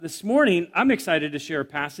This morning, I'm excited to share a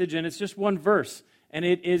passage, and it's just one verse. And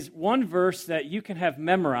it is one verse that you can have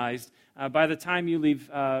memorized by the time you leave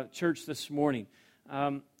church this morning.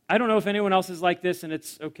 I don't know if anyone else is like this, and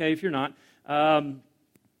it's okay if you're not. I'm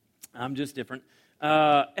just different.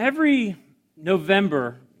 Every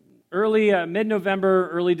November, mid-November,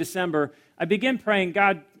 early December, I begin praying,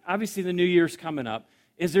 God, obviously the new year's coming up.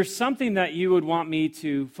 Is there something that you would want me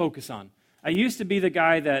to focus on? I used to be the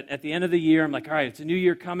guy that at the end of the year, I'm like, all right, it's a new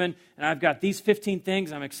year coming, and I've got these 15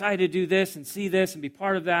 things. I'm excited to do this and see this and be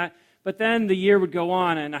part of that. But then the year would go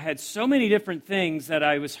on, and I had so many different things that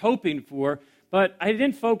I was hoping for, but I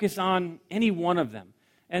didn't focus on any one of them.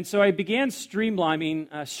 And so I began streamlining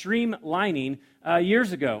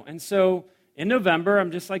years ago. And so in November, I'm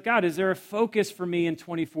just like, God, is there a focus for me in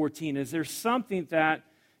 2014? Is there something that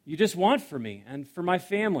you just want for me and for my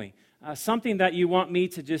family? Something that you want me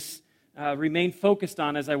to just remain focused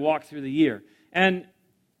on as I walk through the year. And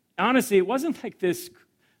honestly, it wasn't like this,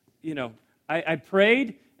 I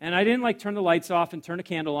prayed and I didn't turn the lights off and turn a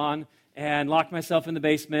candle on and lock myself in the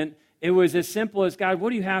basement. It was as simple as, God, what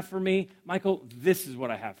do you have for me? Michael, this is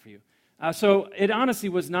what I have for you. So it honestly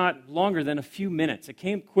was not longer than a few minutes. It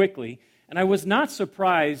came quickly, and I was not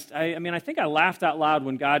surprised. I think I laughed out loud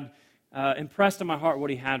when God impressed on my heart what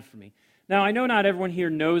he had for me. Now, I know not everyone here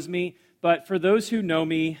knows me, but for those who know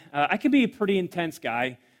me, I can be a pretty intense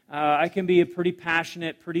guy. I can be a pretty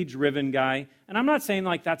passionate, pretty driven guy. And I'm not saying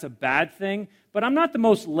that's a bad thing, but I'm not the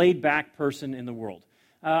most laid-back person in the world.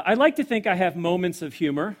 I like to think I have moments of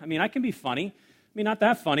humor. I can be funny. Not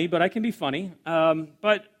that funny, but I can be funny.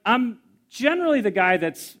 But I'm generally the guy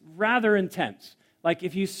that's rather intense.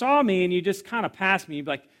 If you saw me and you just kind of passed me, you'd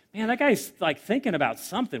be like, man, that guy's thinking about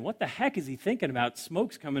something. What the heck is he thinking about?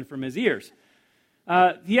 Smoke's coming from his ears.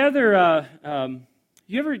 You know who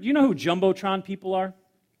Jumbotron people are?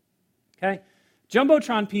 Okay?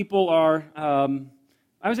 Jumbotron people are,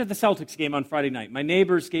 I was at the Celtics game on Friday night. My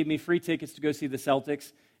neighbors gave me free tickets to go see the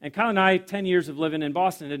Celtics, and Kyle and I, 10 years of living in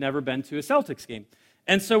Boston, had never been to a Celtics game.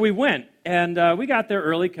 And so we went, and we got there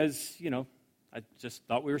early because, I just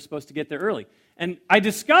thought we were supposed to get there early. And I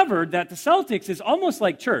discovered that the Celtics is almost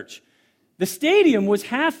like church. The stadium was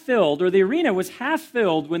half filled, or the arena was half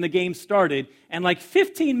filled when the game started, and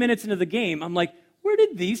 15 minutes into the game, I'm like, where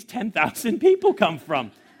did these 10,000 people come from?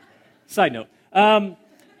 Side note.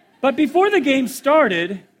 But before the game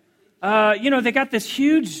started, they got this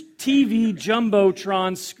huge TV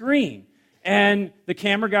Jumbotron screen, and the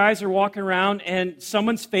camera guys are walking around, and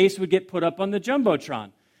someone's face would get put up on the Jumbotron.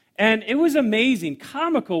 And it was amazing,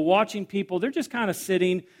 comical watching people. They're just kind of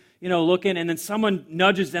sitting, looking, and then someone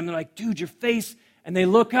nudges them. They're like, dude, your face. And they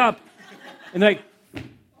look up, and they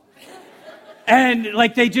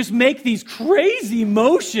just make these crazy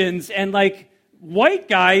motions. And white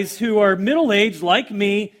guys who are middle-aged like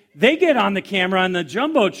me, they get on the camera on the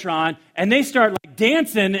Jumbotron, and they start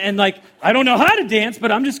dancing. And I don't know how to dance,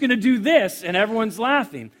 but I'm just going to do this. And everyone's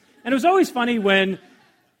laughing. And it was always funny when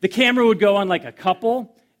the camera would go on a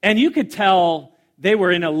couple, and you could tell they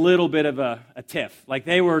were in a little bit of a tiff.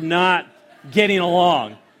 They were not getting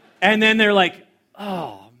along. And then they're like,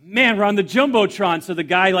 oh, man, we're on the Jumbotron. So the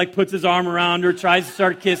guy, puts his arm around her, tries to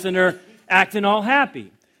start kissing her, acting all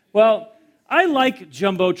happy. Well, I like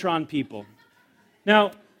Jumbotron people.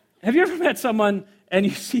 Now, have you ever met someone and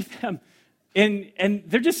you see them and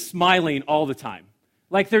they're just smiling all the time?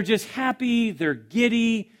 They're just happy, they're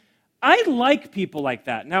giddy. I like people like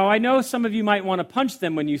that. Now, I know some of you might want to punch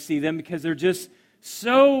them when you see them because they're just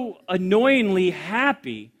so annoyingly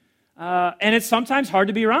happy. And it's sometimes hard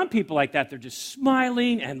to be around people like that. They're just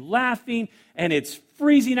smiling and laughing, and it's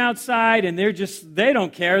freezing outside, and they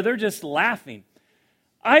don't care. They're just laughing.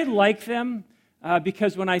 I like them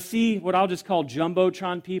because when I see what I'll just call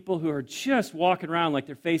Jumbotron people who are just walking around like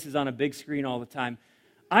their face is on a big screen all the time,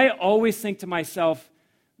 I always think to myself,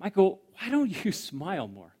 Michael, why don't you smile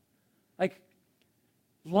more?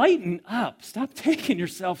 Lighten up. Stop taking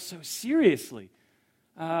yourself so seriously.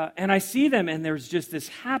 And I see them, and there's just this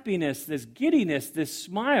happiness, this giddiness, this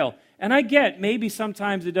smile. And I get maybe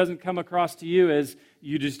sometimes it doesn't come across to you as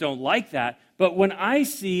you just don't like that. But when I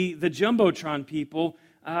see the Jumbotron people,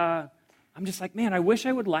 I'm just like, man, I wish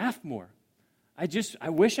I would laugh more. I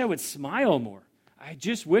wish I would smile more. I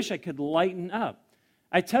just wish I could lighten up.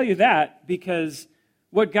 I tell you that because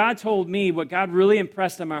what God told me, what God really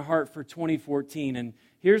impressed on my heart for 2014, and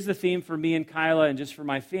here's the theme for me and Kyla and just for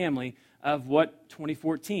my family of what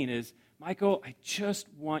 2014 is, Michael, I just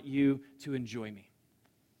want you to enjoy me.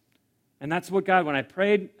 And that's what God, when I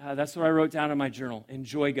prayed, that's what I wrote down in my journal,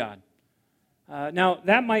 enjoy God. Now,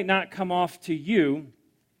 that might not come off to you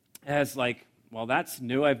as well, that's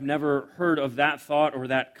new. I've never heard of that thought or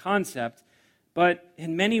that concept. But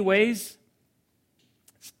in many ways,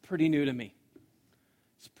 it's pretty new to me.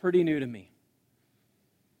 It's pretty new to me.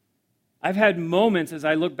 I've had moments as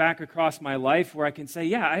I look back across my life where I can say,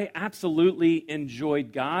 yeah, I absolutely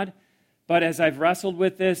enjoyed God. But as I've wrestled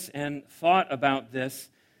with this and thought about this,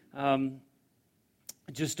 I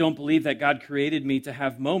just don't believe that God created me to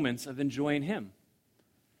have moments of enjoying Him.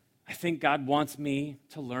 I think God wants me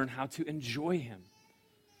to learn how to enjoy Him.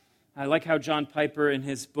 I like how John Piper in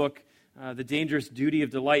his book, The Dangerous Duty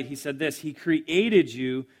of Delight, he said this: He created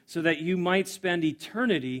you so that you might spend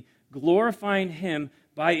eternity glorifying Him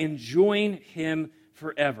by enjoying Him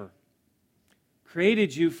forever.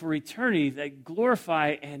 Created you for eternity that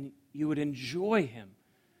glorify and you would enjoy Him.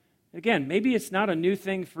 Again, maybe it's not a new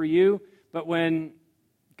thing for you, but when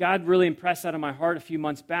God really impressed that on my heart a few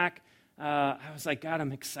months back, I was like, God,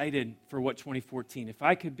 I'm excited for what 2014. If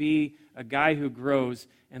I could be a guy who grows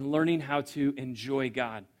and learning how to enjoy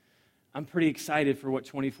God, I'm pretty excited for what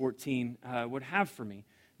 2014 would have for me.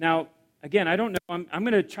 Now, again, I don't know. I'm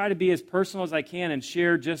going to try to be as personal as I can and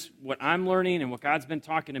share just what I'm learning and what God's been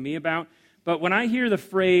talking to me about. But when I hear the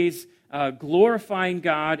phrase glorifying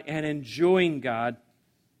God and enjoying God,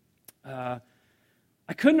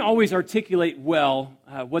 I couldn't always articulate well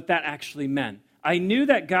what that actually meant. I knew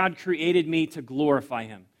that God created me to glorify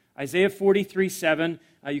Him. Isaiah 43:7,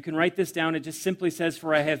 you can write this down. It just simply says,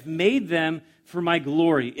 "For I have made them for my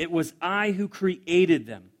glory. It was I who created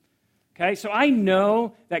them." Okay, so I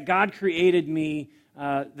know that God created me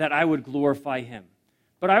that I would glorify Him.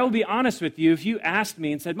 But I will be honest with you, if you asked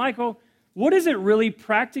me and said, Michael, what does it really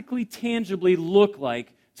practically, tangibly look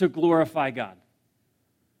like to glorify God?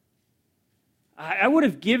 I would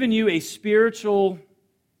have given you a spiritual,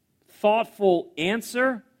 thoughtful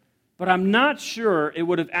answer, but I'm not sure it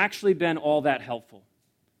would have actually been all that helpful.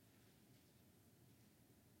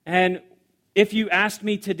 And if you asked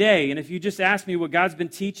me today, and if you just asked me what God's been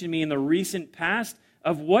teaching me in the recent past,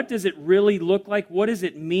 of what does it really look like, what does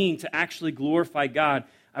it mean to actually glorify God,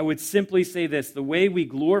 I would simply say this: the way we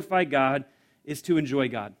glorify God is to enjoy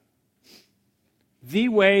God. The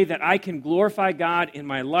way that I can glorify God in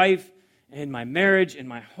my life, in my marriage, in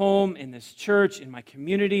my home, in this church, in my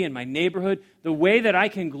community, in my neighborhood, the way that I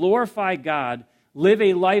can glorify God, live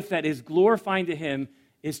a life that is glorifying to Him,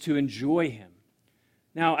 is to enjoy Him.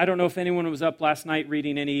 Now, I don't know if anyone was up last night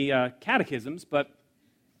reading any catechisms, but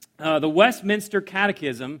the Westminster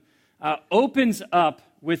Catechism opens up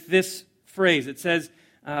with this phrase. It says,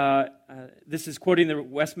 this is quoting the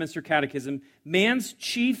Westminster Catechism, "Man's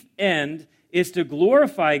chief end is to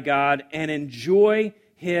glorify God and enjoy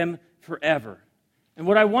Him forever." And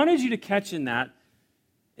what I wanted you to catch in that,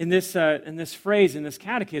 in this phrase, in this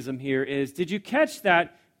catechism here, is, did you catch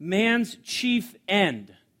that man's chief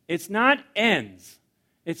end? It's not ends.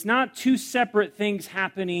 It's not two separate things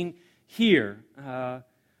happening here.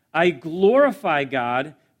 I glorify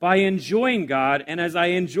God by enjoying God, and as I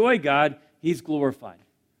enjoy God, He's glorified.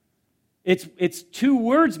 It's two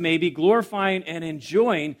words maybe, glorifying and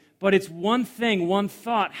enjoying, but it's one thing, one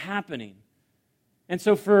thought happening. And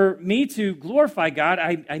so for me to glorify God,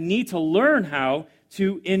 I need to learn how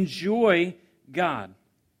to enjoy God.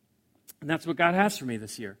 And that's what God has for me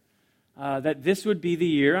this year. That this would be the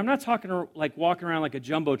year. I'm not talking like walking around like a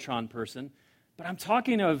Jumbotron person, but I'm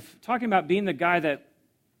talking about being the guy that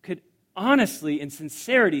could honestly, in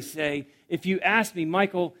sincerity, say, if you asked me,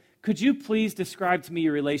 Michael, could you please describe to me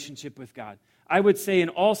your relationship with God? I would say in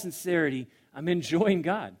all sincerity, I'm enjoying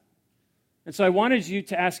God. And so I wanted you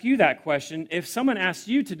to ask you that question. If someone asked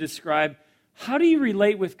you to describe, how do you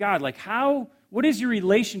relate with God? Like what does your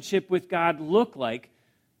relationship with God look like?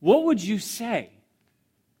 What would you say?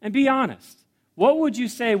 And be honest. What would you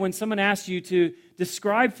say when someone asked you to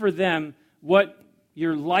describe for them what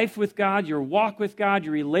your life with God, your walk with God,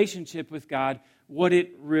 your relationship with God, what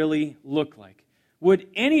it really looked like? Would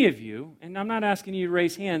any of you, and I'm not asking you to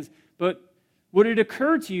raise hands, but would it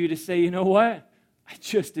occur to you to say, you know what? I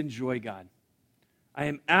just enjoy God. I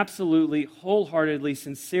am absolutely, wholeheartedly,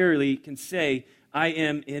 sincerely can say, I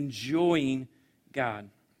am enjoying God.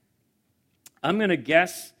 I'm going to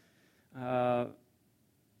guess, for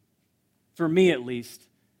me at least,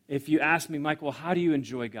 if you ask me, Michael, how do you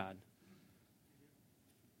enjoy God?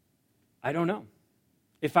 I don't know.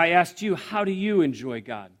 If I asked you, how do you enjoy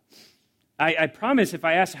God? I promise if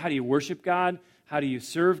I asked, how do you worship God? How do you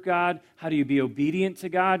serve God? How do you be obedient to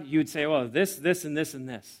God? You would say, well, this, and this, and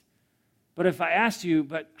this. But if I asked you,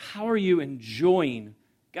 but how are you enjoying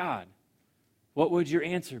God? What would your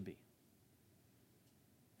answer be?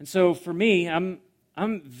 And so for me, I'm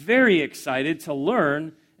very excited to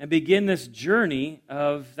learn and begin this journey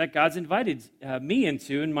that God's invited me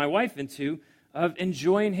into and my wife into, of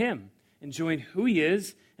enjoying Him, enjoying who He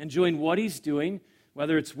is, enjoying what He's doing,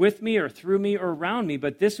 whether it's with me or through me or around me.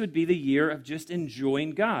 But this would be the year of just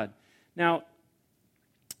enjoying God. Now,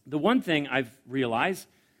 the one thing I've realized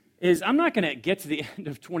is I'm not going to get to the end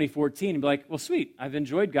of 2014 and be like, well, sweet, I've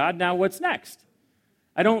enjoyed God, now what's next?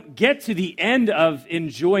 I don't get to the end of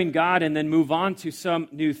enjoying God and then move on to some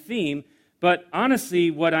new theme, but honestly,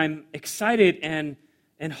 what I'm excited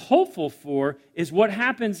and hopeful for is what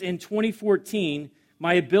happens in 2014,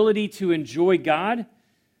 my ability to enjoy God.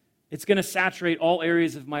 It's going to saturate all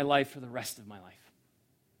areas of my life for the rest of my life.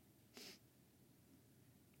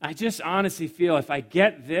 I just honestly feel if I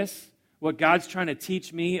get this, what God's trying to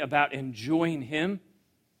teach me about enjoying Him,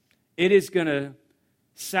 it is going to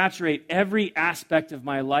saturate every aspect of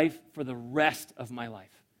my life for the rest of my life.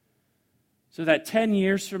 So that 10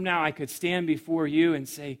 years from now, I could stand before you and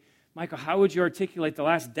say, Michael, how would you articulate the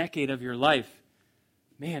last decade of your life?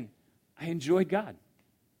 Man, I enjoyed God.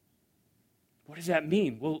 What does that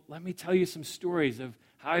mean? Well, let me tell you some stories of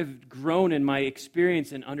how I've grown in my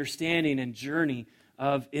experience and understanding and journey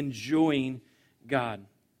of enjoying God.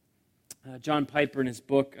 John Piper, in his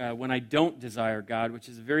book, When I Don't Desire God, which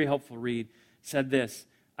is a very helpful read, said this: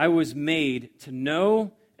 I was made to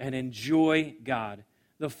know and enjoy God.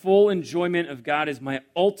 The full enjoyment of God is my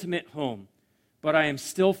ultimate home, but I am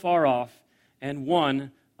still far off and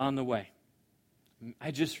one on the way.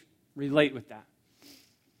 I just relate with that.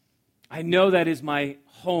 I know that is my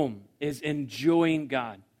home, is enjoying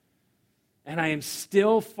God. And I am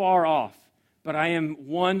still far off, but I am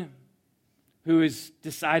one who has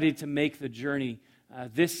decided to make the journey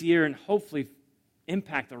this year and hopefully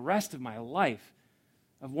impact the rest of my life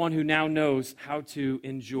of one who now knows how to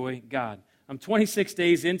enjoy God. I'm 26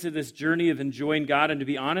 days into this journey of enjoying God, and to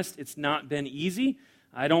be honest, it's not been easy.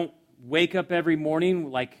 I don't wake up every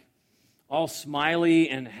morning like all smiley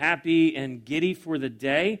and happy and giddy for the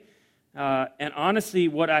day. And honestly,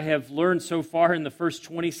 what I have learned so far in the first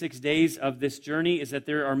 26 days of this journey is that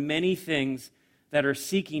there are many things that are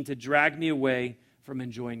seeking to drag me away from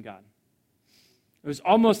enjoying God. It was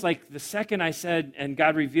almost like the second I said, and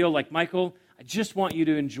God revealed, like, Michael, I just want you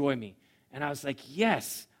to enjoy me. And I was like,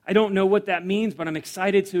 yes, I don't know what that means, but I'm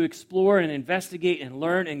excited to explore and investigate and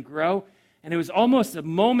learn and grow. And it was almost the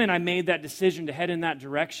moment I made that decision to head in that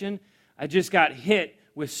direction, I just got hit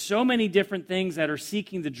with so many different things that are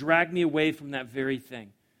seeking to drag me away from that very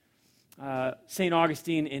thing. St.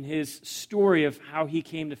 Augustine, in his story of how he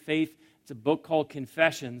came to faith, it's a book called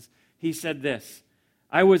Confessions, he said this: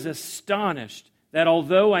 I was astonished that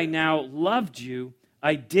although I now loved you,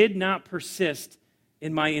 I did not persist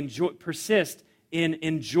in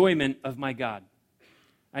enjoyment of my God.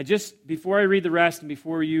 Before I read the rest and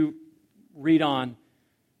before you read on,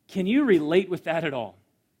 can you relate with that at all?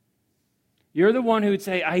 You're the one who would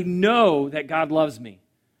say, I know that God loves me.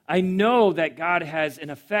 I know that God has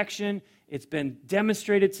an affection. It's been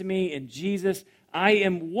demonstrated to me in Jesus. I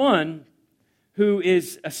am one who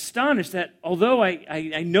is astonished that although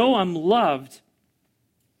I know I'm loved,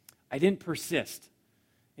 I didn't persist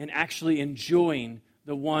in actually enjoying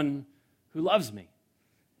the one who loves me.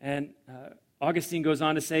 And Augustine goes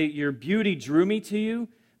on to say, your beauty drew me to you,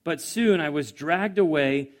 but soon I was dragged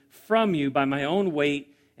away from you by my own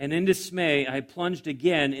weight, and in dismay I plunged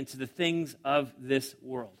again into the things of this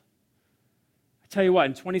world. I tell you what,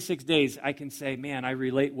 in 26 days I can say, man, I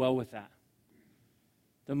relate well with that.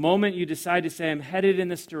 The moment you decide to say, I'm headed in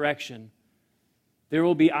this direction, there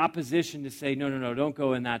will be opposition to say, no, don't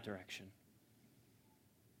go in that direction.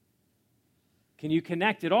 Can you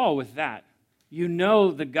connect at all with that? You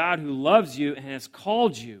know the God who loves you and has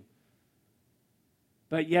called you,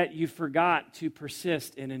 but yet you forgot to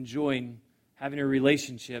persist in enjoying having a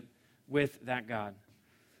relationship with that God.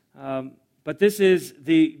 But this is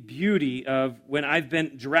the beauty of when I've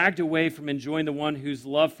been dragged away from enjoying the one whose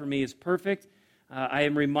love for me is perfect. I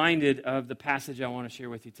am reminded of the passage I want to share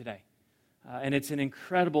with you today. And it's an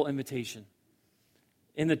incredible invitation.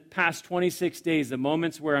 In the past 26 days, the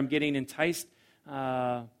moments where I'm getting enticed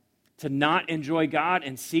to not enjoy God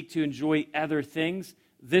and seek to enjoy other things,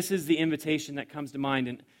 this is the invitation that comes to mind.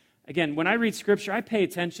 And again, when I read Scripture, I pay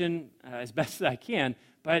attention as best as I can,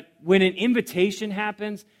 but when an invitation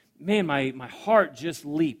happens, man, my heart just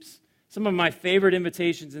leaps. Some of my favorite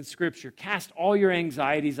invitations in Scripture: cast all your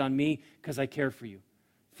anxieties on me because I care for you.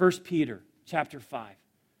 1 Peter chapter 5.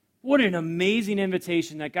 What an amazing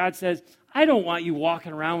invitation that God says, I don't want you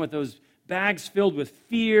walking around with those bags filled with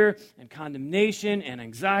fear and condemnation and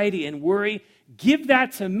anxiety and worry. Give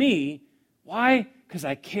that to me. Why? Because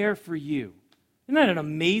I care for you. Isn't that an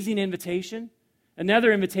amazing invitation?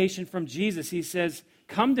 Another invitation from Jesus, he says,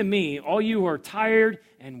 come to me, all you who are tired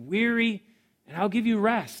and weary, and I'll give you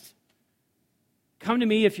rest. Come to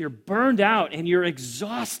me if you're burned out and you're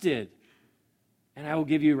exhausted, and I will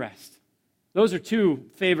give you rest. Those are two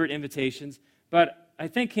favorite invitations, but I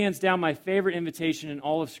think hands down my favorite invitation in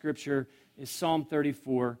all of Scripture is Psalm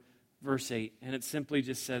 34, verse 8, and it simply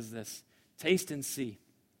just says this, taste and see.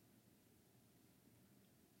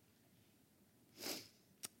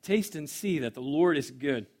 Taste and see that the Lord is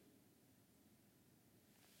good.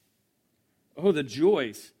 Oh, the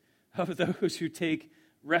joys of those who take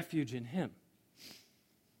refuge in Him.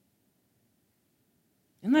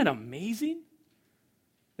 Isn't that amazing?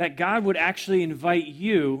 That God would actually invite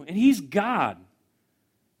you, and He's God,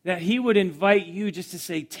 that He would invite you just to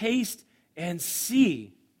say, taste and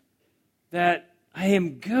see that I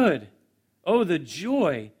am good. Oh, the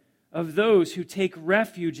joy of those who take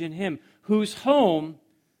refuge in Him, whose home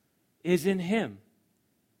is in Him.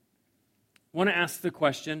 I want to ask the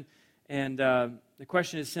question, and the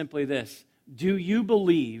question is simply this. Do you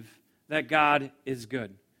believe that God is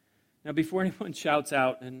good? Now, before anyone shouts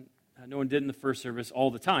out, and no one did in the first service all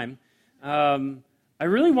the time, I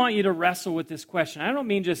really want you to wrestle with this question. I don't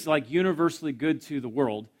mean just like universally good to the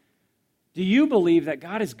world. Do you believe that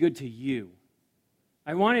God is good to you?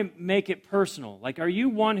 I want to make it personal. Like, are you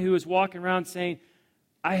one who is walking around saying,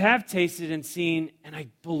 I have tasted and seen, and I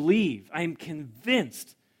believe, I am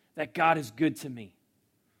convinced that God is good to me?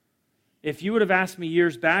 If you would have asked me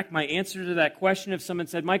years back, my answer to that question, if someone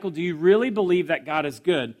said, Michael, do you really believe that God is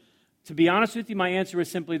good? To be honest with you, my answer was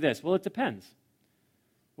simply this. Well, it depends.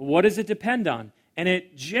 Well, what does it depend on? And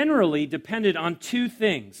it generally depended on two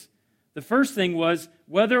things. The first thing was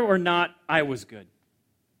whether or not I was good.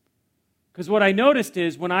 Because what I noticed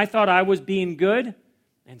is when I thought I was being good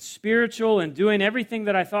and spiritual and doing everything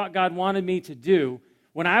that I thought God wanted me to do,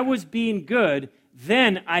 when I was being good,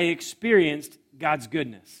 then I experienced God's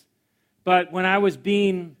goodness. But when I was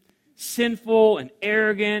being sinful and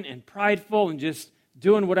arrogant and prideful and just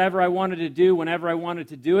doing whatever I wanted to do whenever I wanted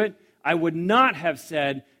to do it, I would not have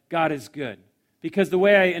said God is good. Because the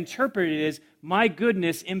way I interpret it is, my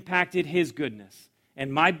goodness impacted His goodness.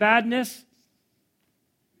 And my badness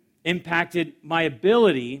impacted my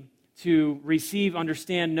ability to receive,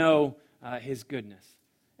 understand, know His goodness.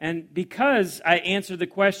 And because I answered the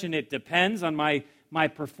question, it depends on my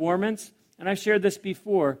performance, and I've shared this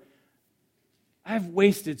before, I've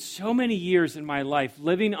wasted so many years in my life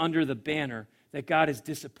living under the banner that God is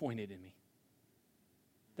disappointed in me.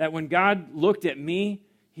 That when God looked at me,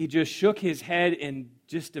 He just shook His head in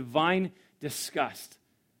just divine disgust.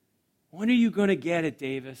 When are you going to get it,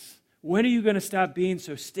 Davis? When are you going to stop being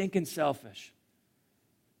so stinking selfish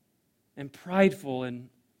and prideful? And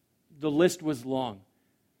the list was long.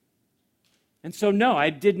 And so, no, I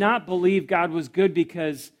did not believe God was good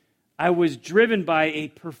because I was driven by a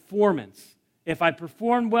performance. If I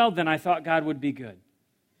performed well, then I thought God would be good.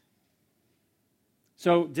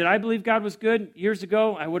 So, did I believe God was good years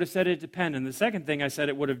ago? I would have said it depended. And the second thing I said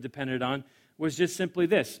it would have depended on was just simply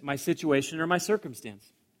this, my situation or my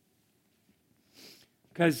circumstance.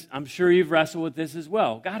 Because I'm sure you've wrestled with this as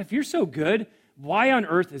well. God, if you're so good, why on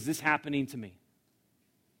earth is this happening to me?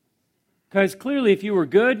 Because clearly if you were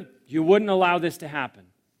good, you wouldn't allow this to happen.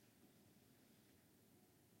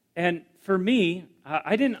 And for me,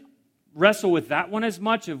 I didn't wrestle with that one as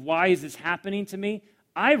much of why is this happening to me.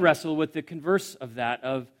 I wrestle with the converse of that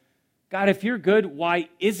of, God, if you're good, why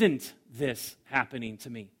isn't this happening to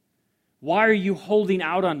me? Why are you holding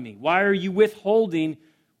out on me? Why are you withholding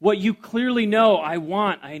what you clearly know I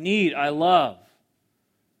want, I need, I love?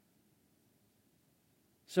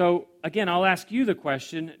 So, again, I'll ask you the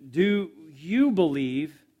question, do you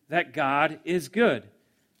believe that God is good?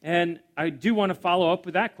 And I do want to follow up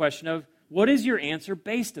with that question of, what is your answer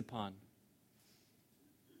based upon?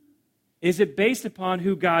 Is it based upon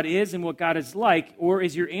who God is and what God is like, or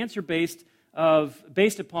is your answer based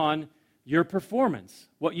upon your performance,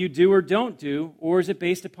 what you do or don't do, or is it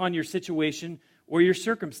based upon your situation or your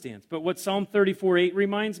circumstance? But what Psalm 34:8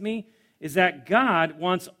 reminds me is that God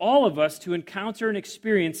wants all of us to encounter and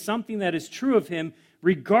experience something that is true of Him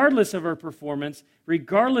regardless of our performance,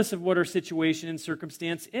 regardless of what our situation and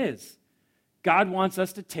circumstance is. God wants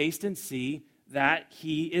us to taste and see that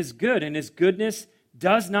He is good, and His goodness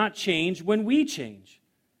does not change when we change.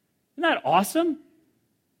 Isn't that awesome?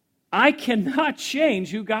 I cannot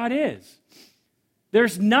change who God is.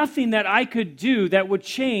 There's nothing that I could do that would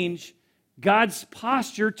change God's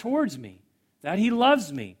posture towards me, that He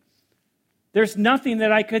loves me. There's nothing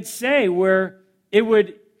that I could say where it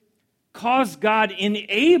would cause God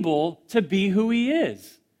unable to be who He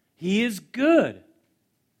is. He is good.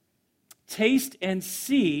 taste and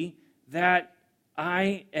see that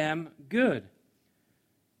I am good.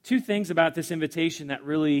 Two things about this invitation that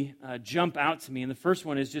really jump out to me. And the first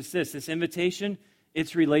one is just this invitation,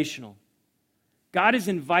 it's relational. God is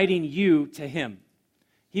inviting you to him.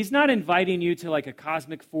 He's not inviting you to like a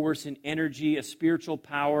cosmic force, an energy, a spiritual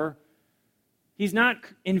power. He's not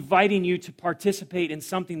inviting you to participate in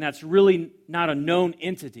something that's really not a known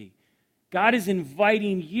entity. God is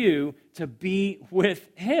inviting you to be with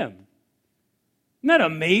him. Isn't that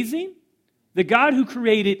amazing? The God who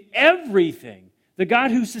created everything, the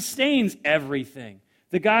God who sustains everything,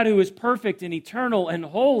 the God who is perfect and eternal and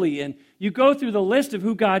holy, and you go through the list of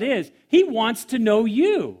who God is, he wants to know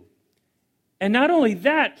you. And not only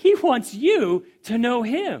that, he wants you to know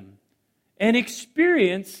him and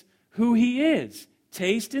experience who he is.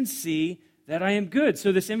 Taste and see that I am good.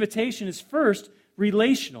 So this invitation is first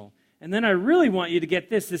relational. And then I really want you to get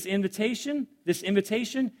this invitation,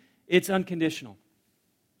 it's unconditional.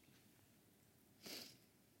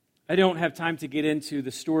 I don't have time to get into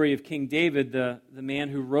the story of King David, the man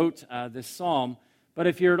who wrote this psalm, but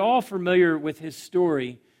if you're at all familiar with his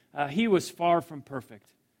story, he was far from perfect.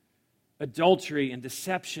 Adultery and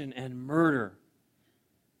deception and murder,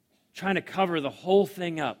 trying to cover the whole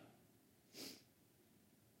thing up.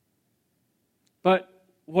 But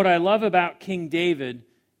what I love about King David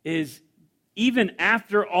is even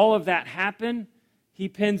after all of that happened, he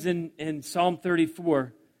pens in Psalm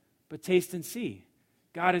 34, but taste and see,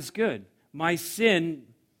 God is good. My sin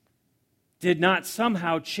did not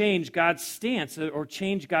somehow change God's stance or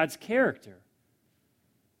change God's character.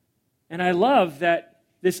 And I love that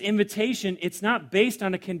this invitation, it's not based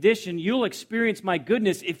on a condition, you'll experience my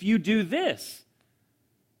goodness if you do this.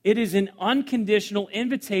 It is an unconditional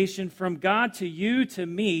invitation from God to you, to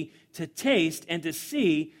me, to taste and to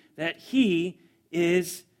see that he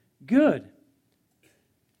is good.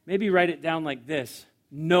 Maybe write it down like this: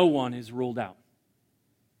 no one is ruled out.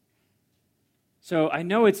 So I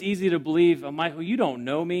know it's easy to believe, oh, Michael, you don't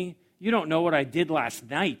know me. You don't know what I did last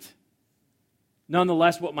night.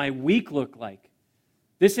 Nonetheless, what my week looked like.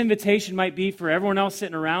 This invitation might be for everyone else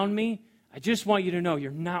sitting around me. I just want you to know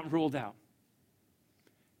you're not ruled out.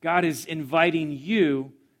 God is inviting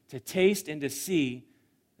you to taste and to see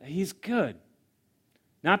that he's good.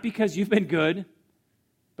 Not because you've been good,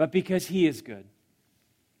 but because he is good.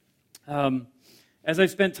 As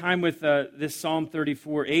I've spent time with this Psalm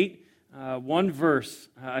 34:8, one verse,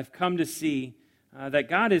 I've come to see that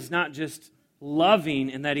God is not just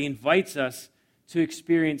loving and that he invites us to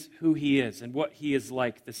experience who he is and what he is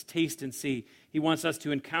like, this taste and see. He wants us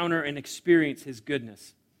to encounter and experience his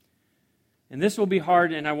goodness. And this will be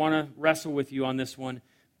hard, and I want to wrestle with you on this one,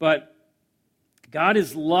 but God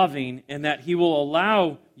is loving in that he will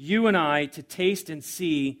allow you and I to taste and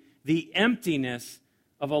see the emptiness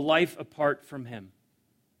of a life apart from him.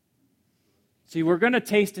 See, we're going to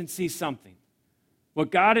taste and see something.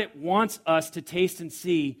 What God wants us to taste and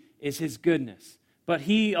see is his goodness. But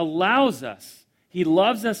he allows us, he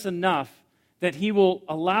loves us enough that he will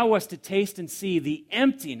allow us to taste and see the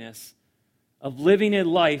emptiness of living a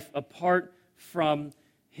life apart from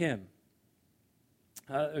him.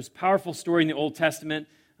 There's a powerful story in the Old Testament.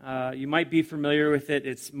 You might be familiar with it.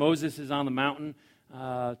 It's Moses is on the mountain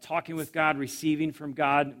talking with God, receiving from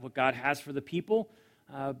God what God has for the people.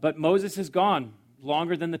 But Moses is gone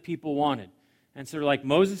longer than the people wanted. And so they're like,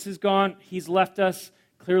 Moses is gone. He's left us.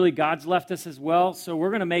 Clearly God's left us as well. So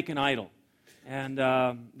we're going to make an idol. And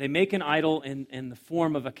they make an idol in the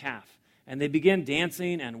form of a calf. And they begin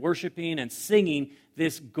dancing and worshiping and singing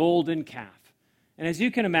this golden calf. And as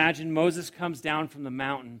you can imagine, Moses comes down from the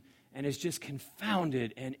mountain and is just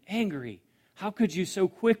confounded and angry. How could you so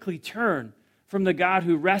quickly turn from the God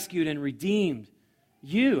who rescued and redeemed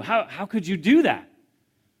you? How could you do that?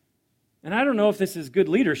 And I don't know if this is good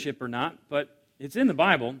leadership or not, but it's in the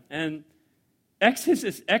Bible. And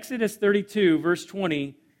Exodus 32, verse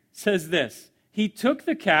 20, says this: he took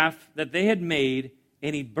the calf that they had made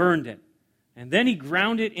and he burned it. And then he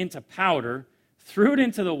ground it into powder, threw it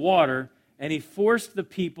into the water, and he forced the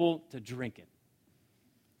people to drink it.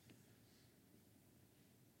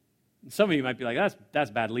 And some of you might be like, that's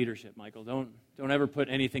bad leadership, Michael. Don't ever put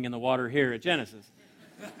anything in the water here at Genesis.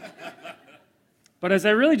 But as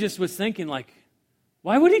I really just was thinking, like,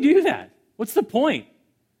 why would he do that? What's the point?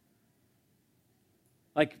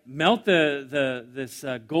 Like, melt this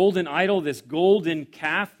golden idol, this golden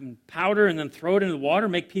calf and powder, and then throw it into the water,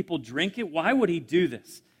 make people drink it? Why would he do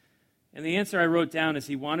this? And the answer I wrote down is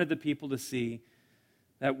he wanted the people to see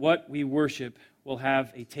that what we worship will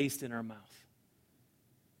have a taste in our mouth.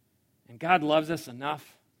 And God loves us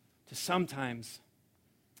enough to sometimes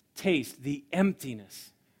taste the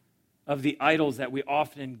emptiness of the idols that we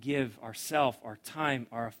often give ourself, our time,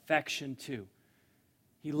 our affection to.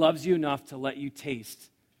 He loves you enough to let you taste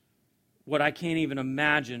what I can't even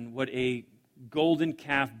imagine what a golden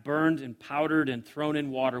calf burned and powdered and thrown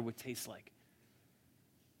in water would taste like.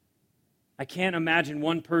 I can't imagine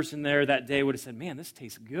one person there that day would have said, man, this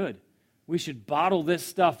tastes good. We should bottle this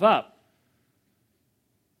stuff up.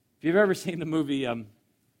 If you've ever seen the movie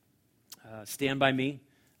Stand By Me,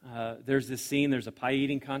 there's this scene, there's a pie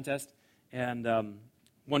eating contest, and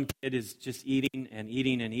one kid is just eating and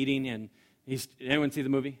eating and eating, and anyone see the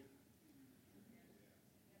movie?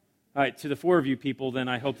 All right, to the 4 of you people, then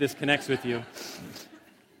I hope this connects with you.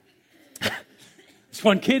 This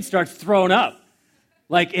one kid starts throwing up.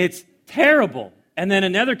 Like, it's terrible. And then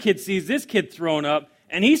another kid sees this kid throwing up,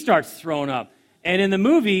 and he starts throwing up. And in the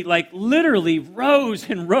movie, like literally rows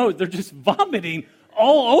and rows, they're just vomiting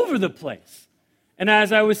all over the place. And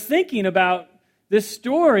as I was thinking about this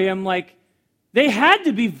story, I'm like, they had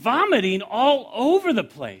to be vomiting all over the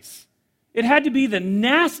place. It had to be the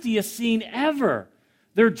nastiest scene ever.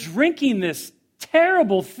 They're drinking this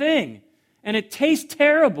terrible thing, and it tastes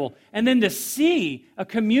terrible. And then to see a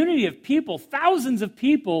community of people, thousands of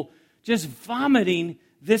people, just vomiting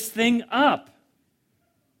this thing up.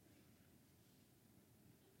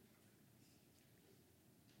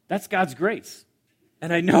 That's God's grace.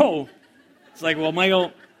 And I know, it's like, well,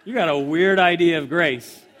 Michael, you got a weird idea of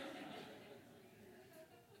grace.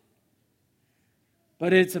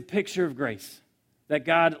 But it's a picture of grace, that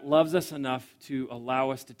God loves us enough to allow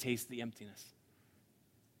us to taste the emptiness.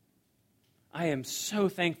 I am so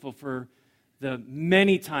thankful for the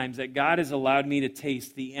many times that God has allowed me to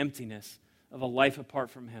taste the emptiness of a life apart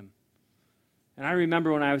from Him. And I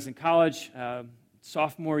remember when I was in college,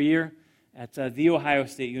 sophomore year, at The Ohio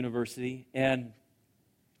State University, and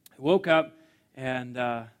I woke up, and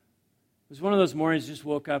it was one of those mornings, just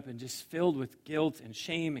woke up and just filled with guilt and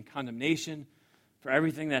shame and condemnation for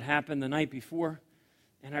everything that happened the night before.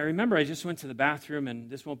 And I remember I just went to the bathroom, and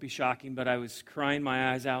this won't be shocking, but I was crying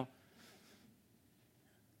my eyes out.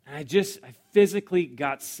 And I physically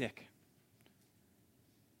got sick.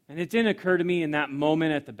 And it didn't occur to me in that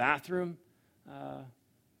moment at the bathroom,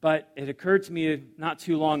 but it occurred to me not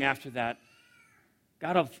too long after that.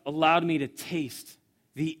 God allowed me to taste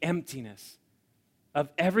the emptiness of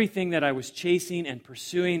everything that I was chasing and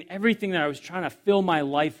pursuing, everything that I was trying to fill my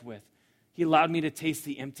life with. He allowed me to taste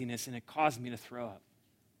the emptiness, and it caused me to throw up.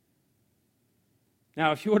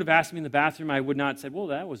 Now, if you would have asked me in the bathroom, I would not have said, well,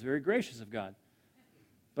 that was very gracious of God.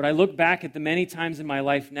 But I look back at the many times in my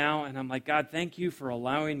life now, and I'm like, God, thank you for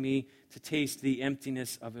allowing me to taste the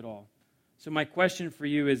emptiness of it all. So my question for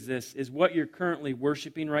you is this: is what you're currently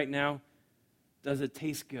worshiping right now, does it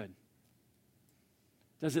taste good?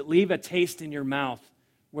 Does it leave a taste in your mouth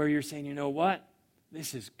where you're saying, you know what?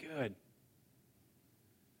 This is good.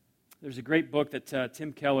 There's a great book that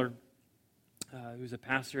Tim Keller, who's a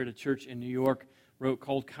pastor at a church in New York, wrote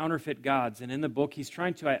called Counterfeit Gods. And in the book, he's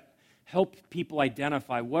trying to help people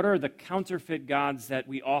identify what are the counterfeit gods that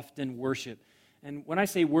we often worship. And when I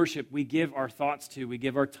say worship, we give our thoughts to, we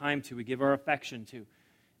give our time to, we give our affection to.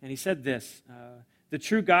 And he said this, the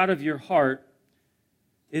true God of your heart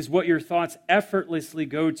is what your thoughts effortlessly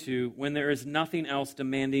go to when there is nothing else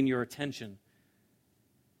demanding your attention.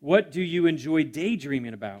 What do you enjoy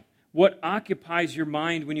daydreaming about? What occupies your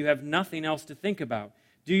mind when you have nothing else to think about?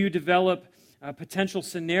 Do you develop potential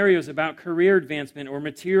scenarios about career advancement or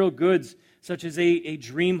material goods such as a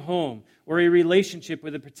dream home or a relationship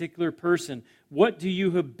with a particular person? What do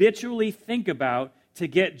you habitually think about to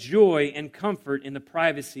get joy and comfort in the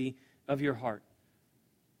privacy of your heart?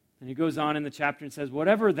 And he goes on in the chapter and says,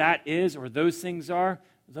 whatever that is or those things are,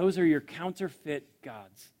 those are your counterfeit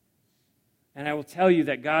gods. And I will tell you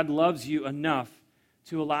that God loves you enough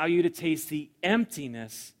to allow you to taste the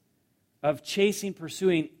emptiness of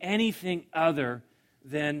pursuing anything other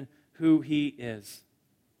than who He is.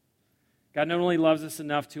 God not only loves us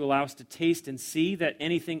enough to allow us to taste and see that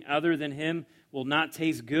anything other than Him will not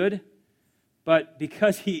taste good, but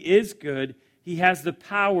because He is good, He has the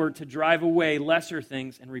power to drive away lesser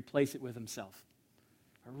things and replace it with Himself.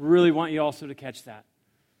 I really want you also to catch that.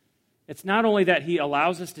 It's not only that He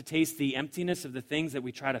allows us to taste the emptiness of the things that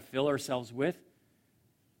we try to fill ourselves with.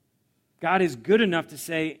 God is good enough to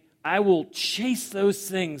say, I will chase those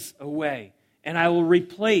things away, and I will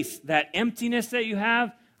replace that emptiness that you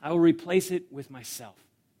have, I will replace it with myself.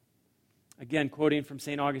 Again, quoting from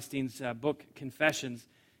St. Augustine's book, Confessions,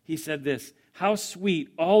 he said this, how sweet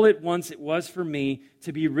all at once it was for me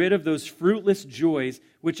to be rid of those fruitless joys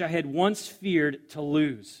which I had once feared to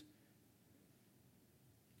lose.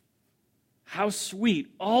 How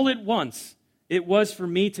sweet all at once it was for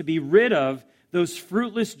me to be rid of those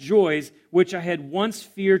fruitless joys which I had once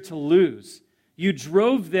feared to lose. You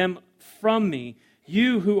drove them from me.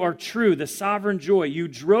 You who are true, the sovereign joy, you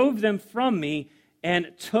drove them from me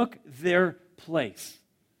and took their place.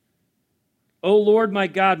 O Lord, my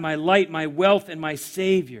God, my light, my wealth, and my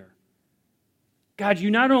Savior. God,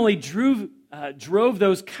 you not only drove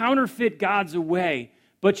those counterfeit gods away,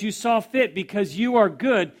 but you saw fit, because you are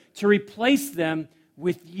good, to replace them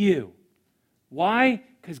with you. Why?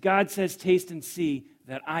 Because God says, taste and see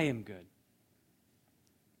that I am good.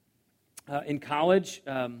 In college,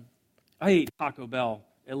 I ate Taco Bell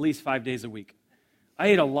at least 5 days a week. I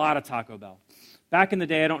ate a lot of Taco Bell. Back in the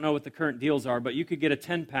day, I don't know what the current deals are, but you could get a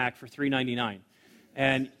 10-pack for $3.99.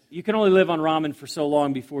 And you can only live on ramen for so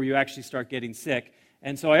long before you actually start getting sick.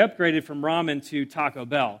 And so I upgraded from ramen to Taco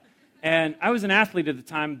Bell. And I was an athlete at the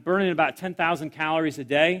time, burning about 10,000 calories a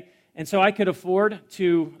day. And so I could afford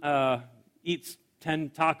to eat 10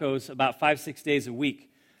 tacos about 5-6 days a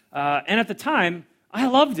week. And at the time, I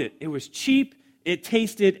loved it. It was cheap. It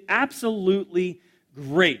tasted absolutely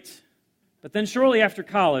great. But then shortly after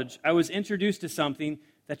college, I was introduced to something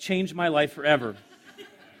that changed my life forever.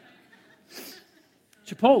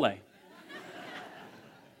 Chipotle.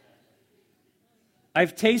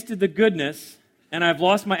 I've tasted the goodness, and I've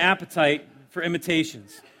lost my appetite for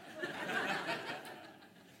imitations.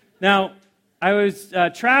 Now, I was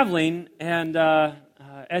traveling and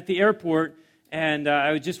at the airport, and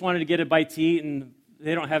I just wanted to get a bite to eat, and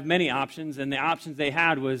they don't have many options, and the options they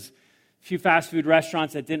had was a few fast food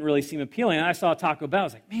restaurants that didn't really seem appealing. And I saw Taco Bell. I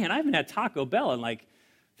was like, man, I haven't had Taco Bell in like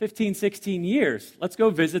 15, 16 years. Let's go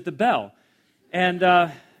visit the Bell. And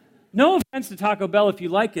no offense to Taco Bell if you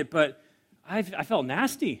like it, but I felt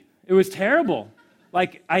nasty. It was terrible.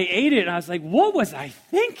 Like, I ate it, and I was like, what was I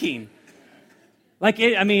thinking? Like,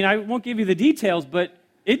 I won't give you the details, but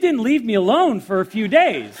it didn't leave me alone for a few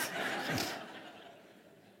days.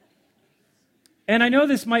 And I know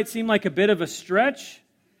this might seem like a bit of a stretch,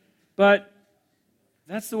 but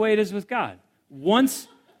that's the way it is with God. Once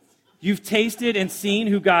you've tasted and seen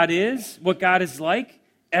who God is, what God is like,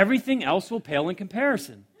 everything else will pale in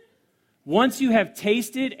comparison. Once you have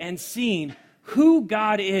tasted and seen who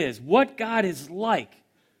God is, what God is like,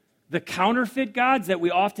 the counterfeit gods that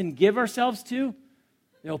we often give ourselves to,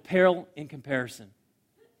 they'll pale in comparison.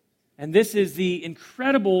 And this is the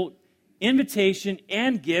incredible invitation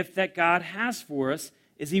and gift that God has for us,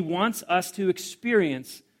 is He wants us to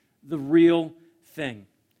experience the real thing.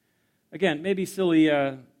 Again, maybe silly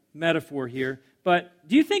metaphor here, but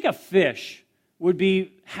do you think a fish would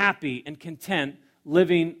be happy and content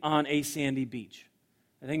living on a sandy beach?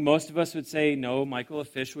 I think most of us would say, no, Michael, a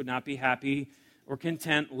fish would not be happy or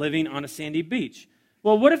content living on a sandy beach.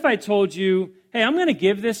 Well, what if I told you, hey, I'm going to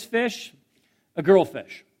give this fish a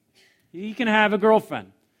girlfish. He can have a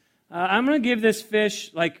girlfriend. I'm going to give this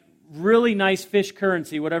fish like really nice fish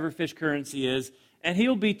currency, whatever fish currency is, and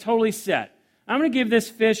he'll be totally set. I'm going to give this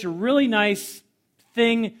fish a really nice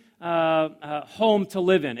thing, home to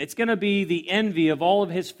live in. It's going to be the envy of all of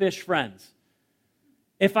his fish friends.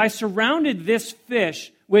 If I surrounded this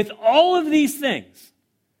fish with all of these things,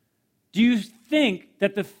 do you think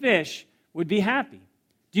that the fish would be happy?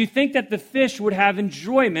 Do you think that the fish would have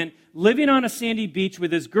enjoyment living on a sandy beach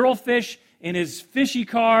with his girlfish in his fishy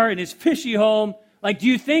car, in his fishy home? Like, do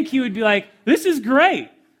you think he would be like, this is great.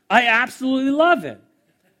 I absolutely love it.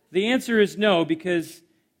 The answer is no, because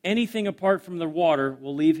anything apart from the water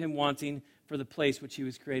will leave him wanting for the place which he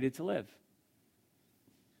was created to live.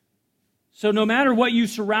 So no matter what you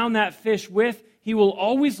surround that fish with, he will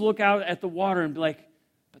always look out at the water and be like,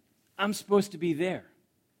 but I'm supposed to be there.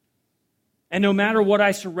 And no matter what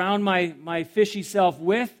I surround my fishy self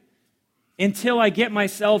with, until I get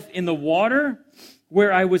myself in the water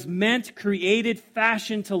where I was meant, created,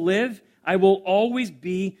 fashioned to live, I will always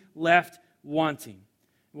be left wanting.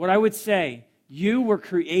 What I would say, you were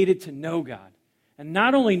created to know God. And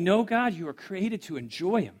not only know God, you were created to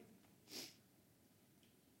enjoy Him.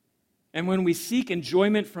 And when we seek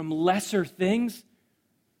enjoyment from lesser things,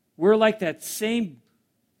 we're like that same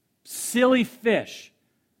silly fish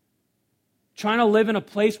trying to live in a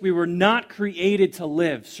place we were not created to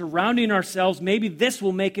live, surrounding ourselves, maybe this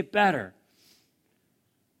will make it better.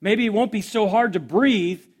 Maybe it won't be so hard to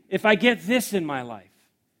breathe if I get this in my life.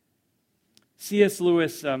 C.S.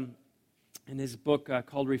 Lewis, in his book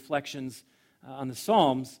called Reflections on the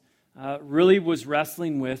Psalms, really was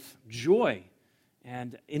wrestling with joy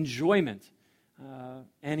and enjoyment.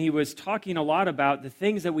 And he was talking a lot about the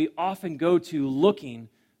things that we often go to looking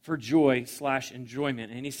for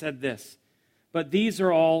joy/enjoyment. And he said this, but these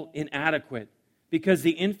are all inadequate because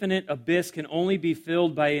the infinite abyss can only be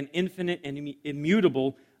filled by an infinite and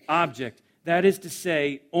immutable object. That is to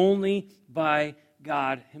say, only by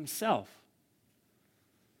God himself.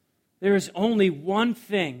 There is only one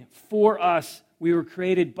thing for us. We were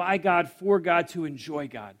created by God, for God, to enjoy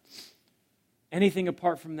God. Anything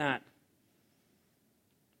apart from that,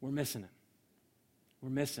 we're missing it. We're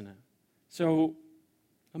missing it. So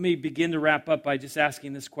let me begin to wrap up by just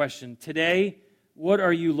asking this question. Today, what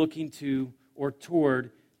are you looking to or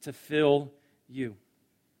toward to fill you?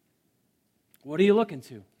 What are you looking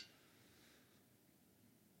to?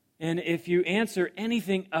 And if you answer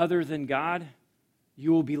anything other than God,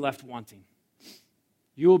 you will be left wanting.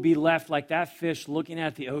 You will be left like that fish looking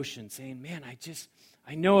at the ocean saying, man,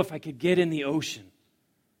 I know if I could get in the ocean.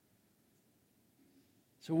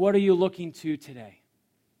 So what are you looking to today?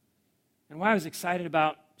 And why I was excited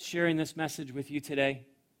about sharing this message with you today,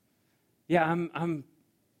 I'm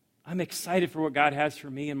excited for what God has for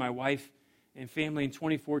me and my wife and family in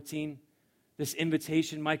 2014. This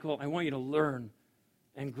invitation, Michael, I want you to learn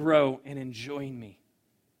and grow and enjoy me.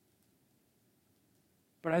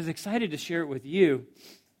 But I was excited to share it with you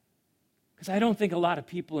because I don't think a lot of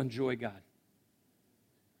people enjoy God.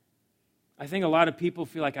 I think a lot of people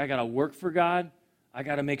feel like I got to work for God. I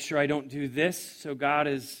got to make sure I don't do this so God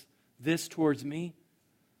is this towards me.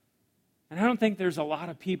 And I don't think there's a lot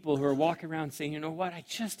of people who are walking around saying, you know what, I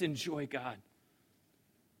just enjoy God.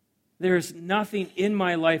 There's nothing in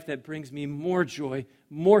my life that brings me more joy,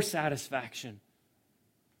 more satisfaction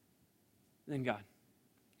than God.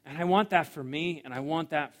 And I want that for me, and I want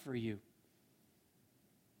that for you.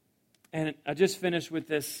 And I just finished with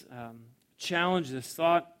this challenge, this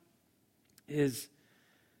thought is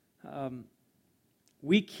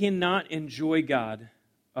we cannot enjoy God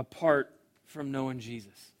apart from knowing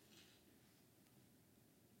Jesus.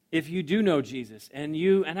 If you do know Jesus, and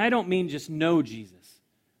I don't mean just know Jesus,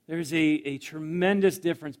 there's a tremendous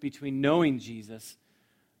difference between knowing Jesus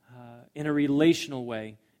in a relational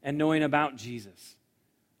way and knowing about Jesus.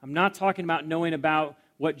 I'm not talking about knowing about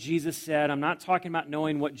what Jesus said. I'm not talking about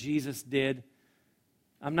knowing what Jesus did.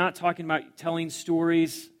 I'm not talking about telling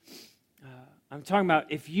stories. I'm talking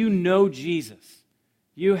about if you know Jesus,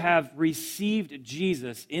 you have received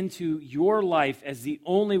Jesus into your life as the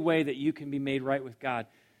only way that you can be made right with God,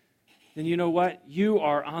 then you know what? You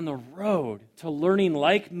are on the road to learning,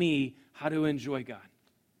 like me, how to enjoy God.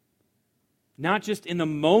 Not just in the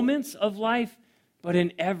moments of life, but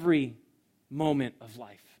in every moment of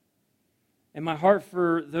life. And my heart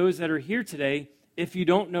for those that are here today, if you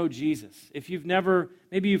don't know Jesus, if you've never,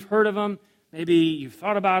 maybe you've heard of him, maybe you've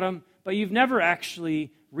thought about him, but you've never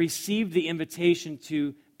actually received the invitation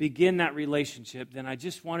to begin that relationship, then I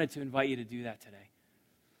just wanted to invite you to do that today.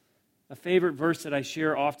 A favorite verse that I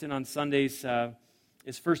share often on Sundays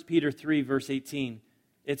is 1 Peter 3, verse 18.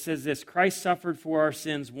 It says this, Christ suffered for our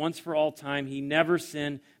sins once for all time. He never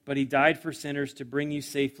sinned, but he died for sinners to bring you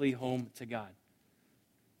safely home to God.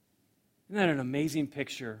 Isn't that an amazing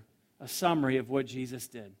picture, a summary of what Jesus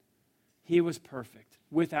did? He was perfect,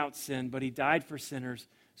 without sin, but he died for sinners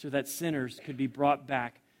so that sinners could be brought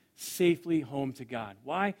back safely home to God.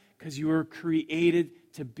 Why? Because you were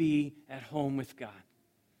created to be at home with God,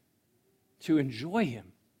 to enjoy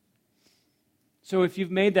him. So if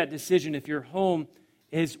you've made that decision, if your home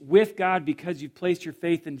is with God because you've placed your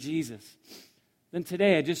faith in Jesus, then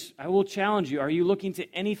today I will challenge you. Are you looking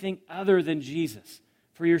to anything other than Jesus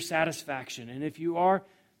for your satisfaction? And if you are,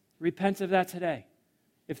 repent of that today.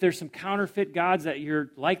 If there's some counterfeit gods that you're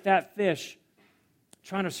like that fish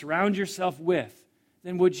trying to surround yourself with,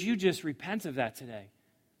 then would you just repent of that today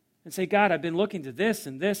and say, God, I've been looking to this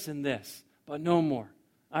and this and this, but no more.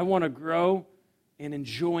 I want to grow in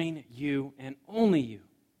enjoying you and only you.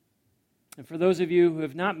 And for those of you who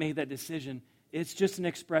have not made that decision, it's just an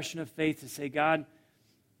expression of faith to say, God,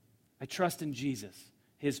 I trust in Jesus,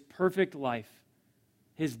 his perfect life,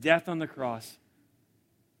 his death on the cross,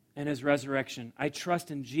 and his resurrection. I trust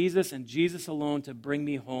in Jesus and Jesus alone to bring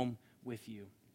me home with you.